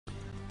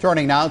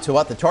Turning now to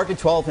what the Target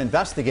 12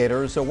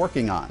 investigators are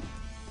working on.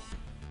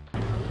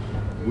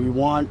 We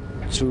want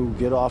to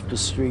get off the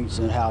streets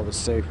and have a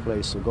safe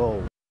place to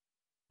go.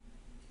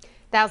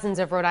 Thousands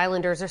of Rhode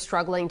Islanders are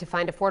struggling to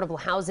find affordable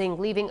housing,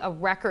 leaving a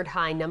record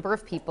high number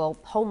of people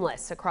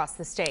homeless across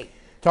the state.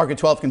 Target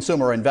 12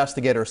 consumer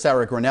investigator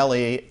Sarah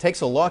Granelli takes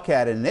a look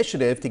at an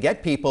initiative to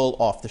get people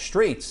off the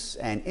streets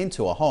and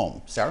into a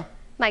home. Sarah?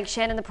 Mike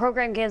Shannon, the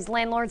program gives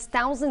landlords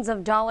thousands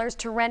of dollars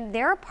to rent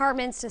their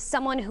apartments to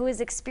someone who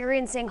is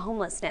experiencing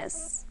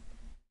homelessness.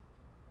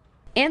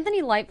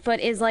 Anthony Lightfoot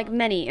is like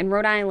many in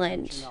Rhode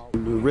Island.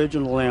 The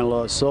original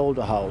landlord sold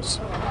the house,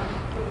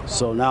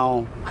 so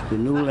now the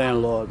new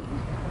landlord,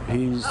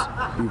 he's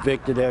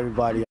evicted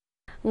everybody.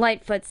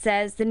 Lightfoot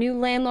says the new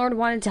landlord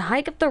wanted to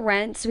hike up the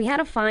rent, so he had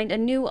to find a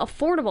new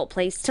affordable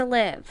place to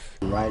live.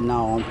 Right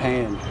now I'm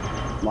paying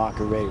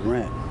market rate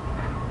rent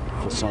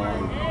for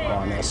someone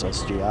on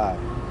SSDI,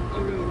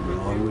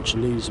 which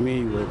leaves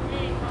me with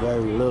very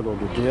little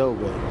to deal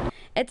with.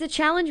 It's a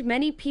challenge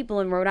many people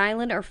in Rhode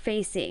Island are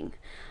facing.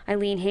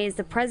 Eileen Hayes,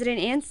 the president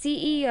and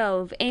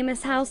CEO of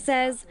Amos House,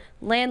 says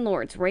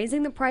landlords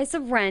raising the price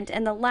of rent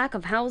and the lack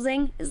of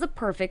housing is the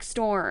perfect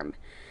storm.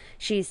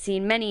 She's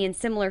seen many in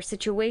similar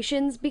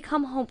situations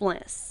become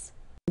homeless.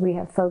 We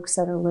have folks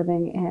that are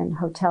living in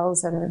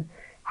hotels that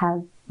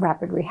have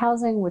rapid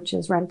rehousing, which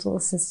is rental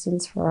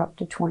assistance for up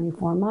to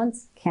 24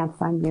 months, can't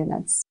find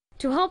units.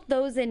 To help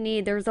those in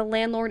need, there's a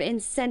landlord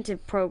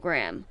incentive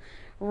program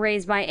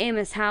raised by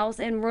Amos House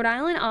and Rhode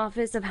Island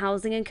Office of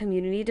Housing and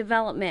Community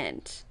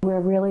Development. We're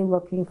really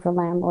looking for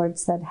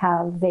landlords that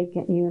have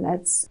vacant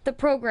units. The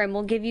program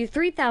will give you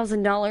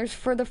 $3,000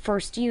 for the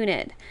first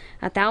unit,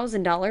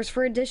 $1,000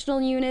 for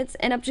additional units,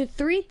 and up to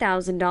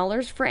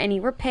 $3,000 for any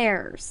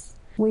repairs.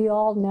 We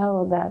all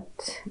know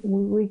that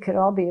we could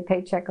all be a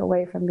paycheck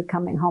away from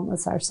becoming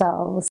homeless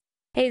ourselves.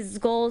 Hayes'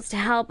 goal is to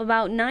help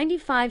about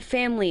 95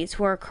 families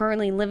who are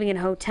currently living in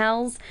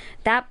hotels.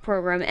 That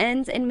program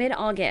ends in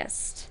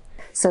mid-August,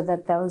 so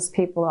that those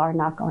people are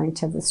not going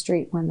to the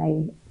street when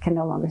they can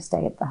no longer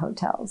stay at the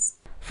hotels.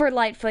 For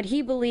Lightfoot,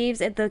 he believes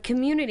if the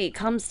community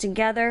comes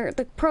together,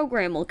 the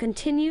program will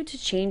continue to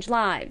change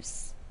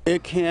lives.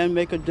 It can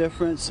make a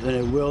difference, and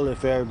it will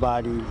if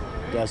everybody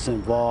that's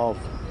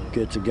involved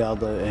get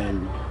together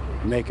and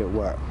make it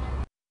work.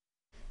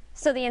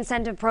 So the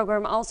incentive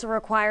program also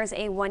requires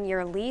a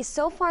one-year lease.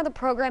 So far, the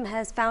program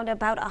has found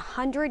about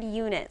 100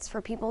 units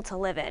for people to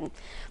live in.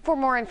 For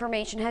more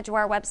information, head to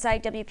our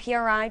website,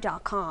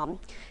 WPRI.com.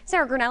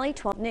 Sarah Granelli,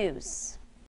 12 News.